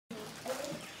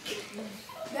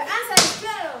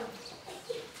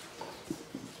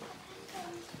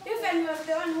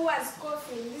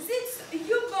laughing? Is it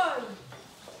you, boy?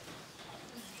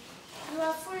 You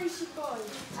are foolish boy.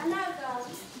 Another.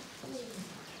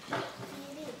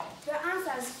 The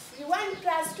answer is 3. 1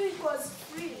 plus 2 equals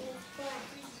 3.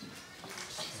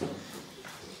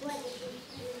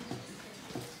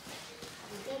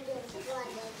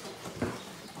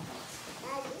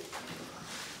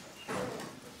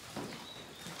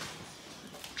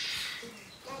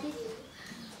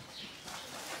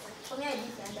 For me, I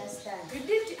didn't understand. You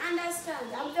didn't understand.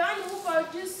 I'm the one who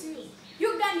produced you.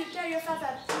 You can tell your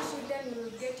father teach you, then you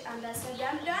will get understand.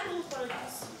 I'm the one who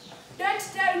produced you. Don't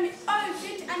tell me, oh,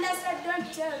 you didn't understand,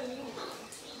 don't tell me.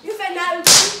 Even I will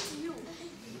teach you.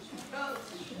 Oh.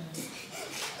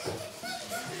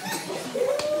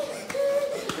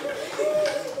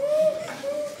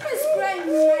 Who is crying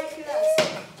in my class?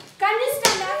 Can you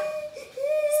stand up?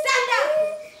 Stand up!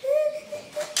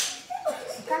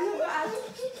 Can you go out?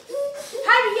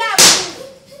 Hurry up!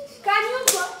 Can you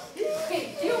go? Okay,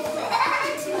 you go.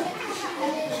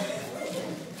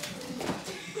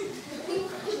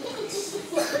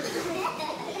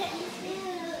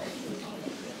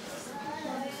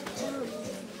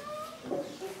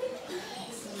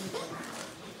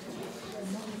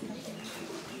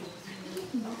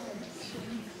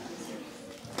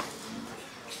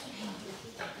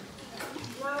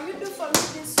 Now you do for me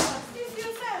this one. If you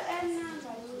fail any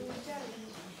number, you will tell me.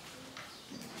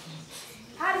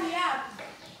 Hurry up.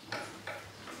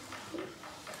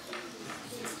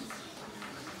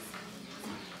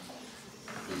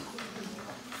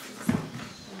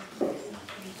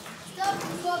 Stop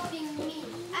copying me.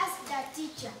 Ask the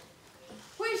teacher.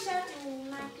 Who is shouting in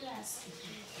my class?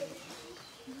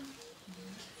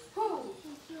 Who?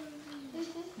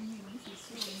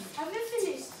 Have you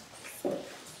finished?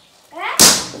 Eh?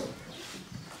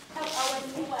 Oh,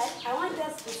 you know what? I want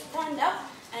us to stand up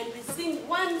and we sing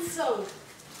one song.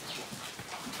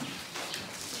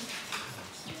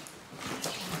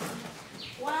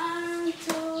 One,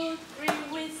 two, three,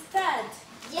 we start.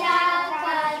 Jack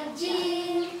and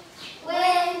Jill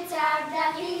went up the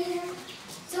hill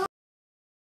to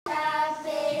the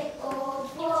bay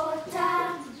of water.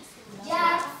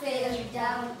 Jack fell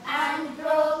down and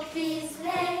broke his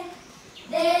leg.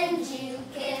 Then Jill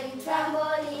came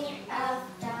trembling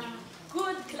after.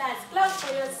 Good class. Clap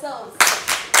for yourselves.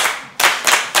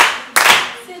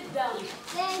 Sit down.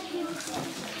 Thank you.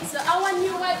 So our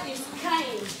new word is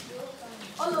kind.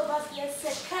 All of us, let's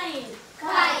say kind.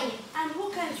 Kind. And who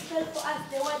can spell for us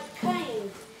the word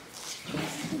kind?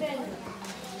 Then.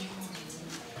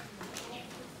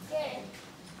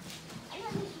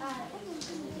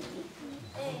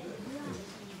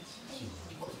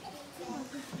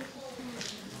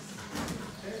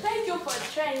 Thank you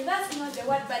for trying. That's not the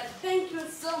word, but thank you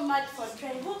so much for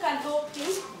trying. Who can help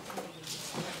you?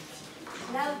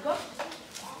 Now go.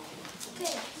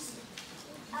 Okay.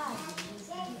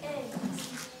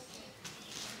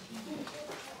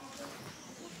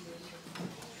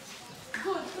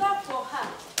 Good, clap for her.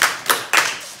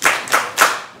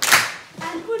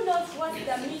 And who knows what's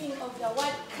the meaning of the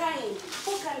word kind?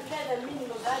 Who can tell the meaning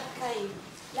of that kind?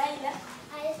 Laila?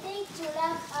 I think to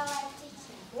love our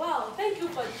teacher. Wow, thank you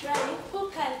for trying. Who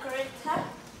can correct her?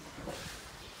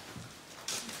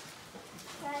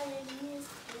 Kind means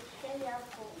to care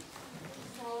for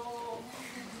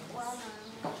one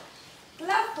another.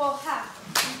 Clap for her.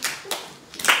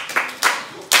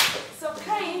 So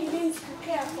kind means to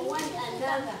care for one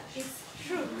another. It's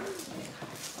true.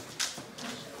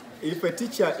 If a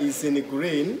teacher is in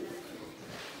green,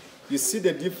 you see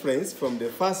the difference from the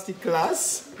first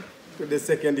class to the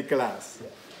second class.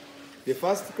 The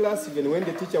first class, even when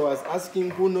the teacher was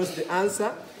asking who knows the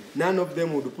answer, none of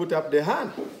them would put up the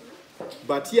hand.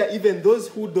 But here, even those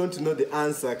who don't know the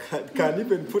answer can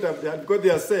even put up the hand because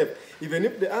they are safe. Even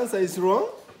if the answer is wrong,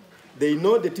 they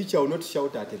know the teacher will not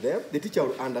shout at them. The teacher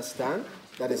will understand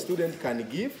that the student can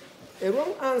give a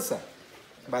wrong answer.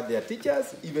 But their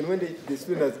teachers, even when the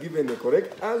student has given the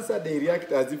correct answer, they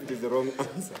react as if it is the wrong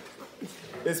answer,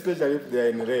 especially if they are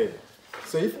in red.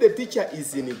 So if the teacher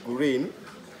is in green,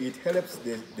 it helps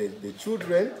the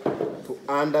children to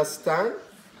understand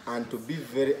and to be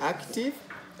very active,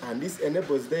 and this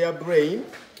enables their brain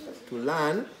to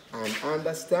learn and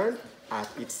understand at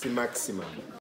its maximum.